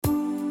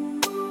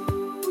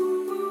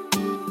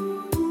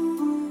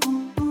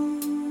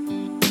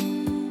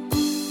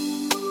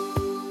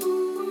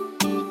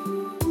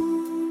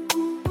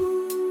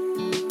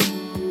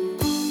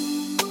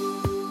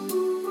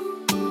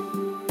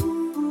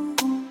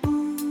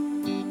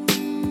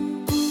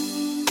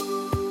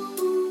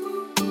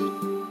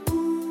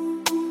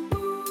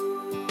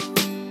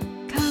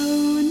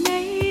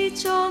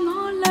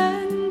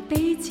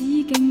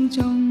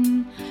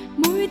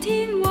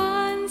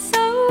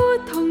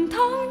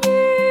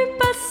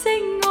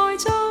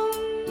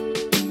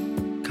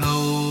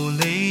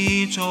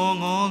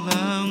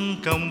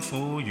甘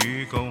苦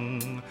與共，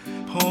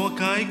破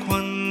解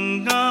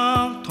困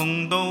厄，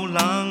同渡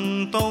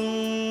冷冬。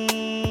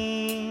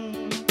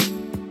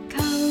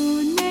求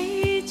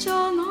你助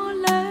我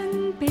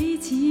倆彼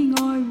此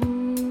愛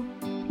護，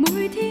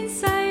每天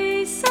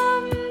細心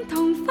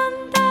同分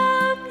擔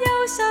憂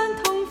傷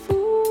痛苦。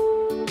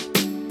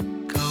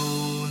求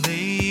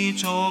你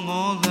助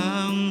我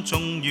倆終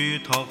於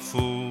託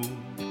付，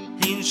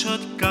獻出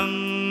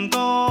更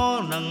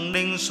多，能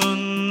令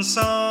信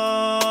心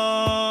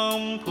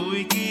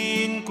倍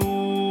堅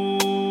固。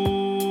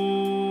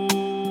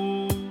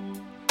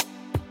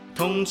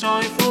同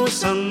在父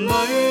神裏，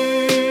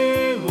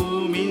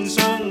互勉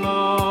相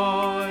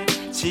愛，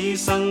此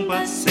生不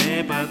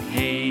捨不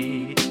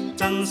棄，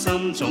真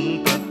心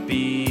總不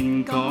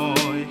變改。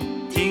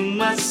甜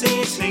蜜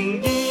是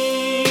情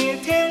意，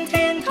天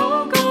天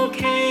禱告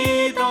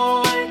期待，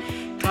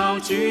靠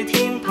主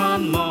天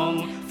盼望，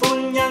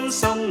歡欣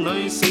心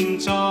裏盛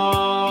載。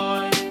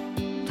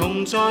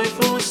同在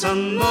父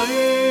神裏，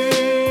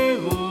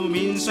互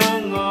勉相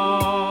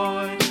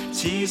愛，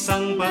此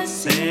生不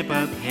捨不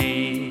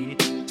棄，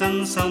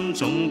真心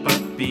總不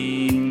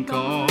變改。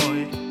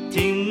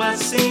甜蜜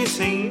是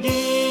情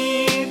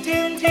意，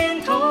天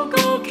天禱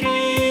告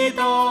期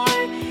待，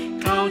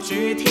靠主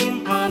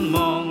天盼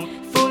望，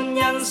歡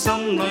欣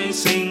心裏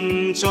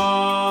盛載。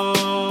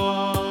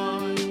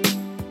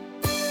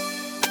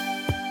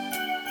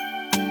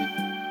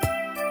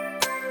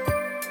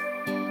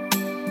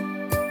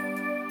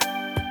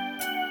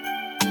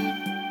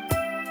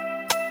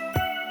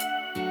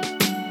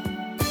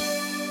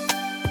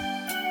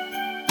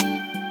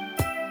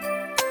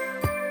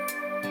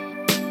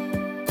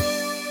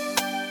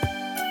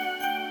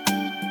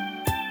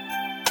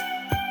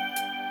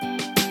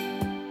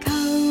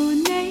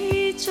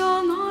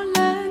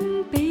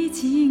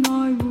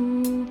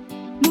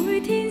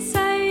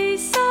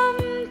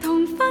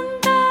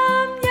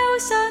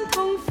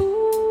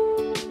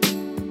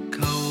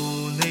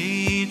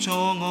助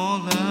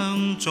我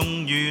倆終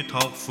於託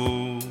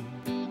付，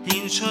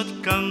獻出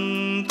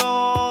更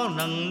多，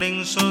能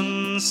令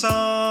信心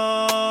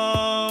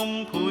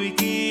倍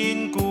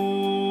堅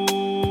固。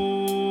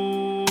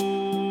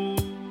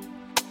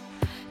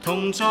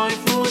同在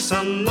父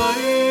神裏，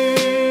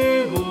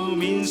互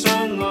勉相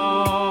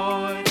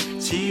愛，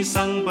此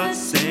生不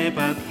捨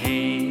不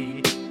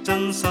棄，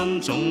真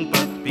心總不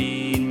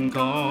變改。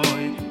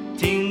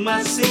甜蜜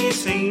是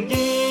情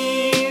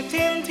意，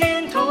天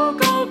天禱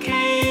告期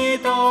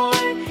待，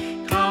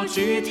靠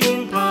主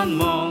天盼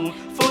望，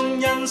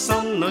歡欣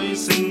心裏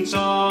盛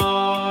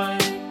載。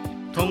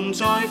同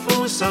在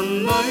父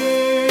神裏，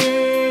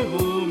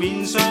互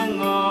勉相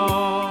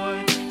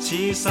愛，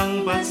此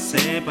生不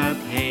捨不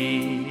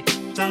棄，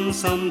真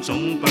心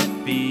總不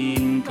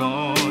變改。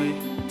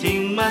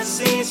甜蜜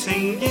是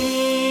情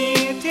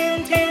意，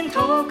天天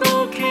禱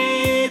告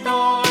期待，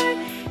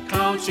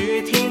靠主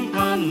天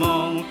盼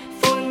望，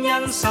歡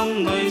欣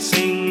心裏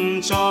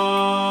盛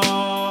載。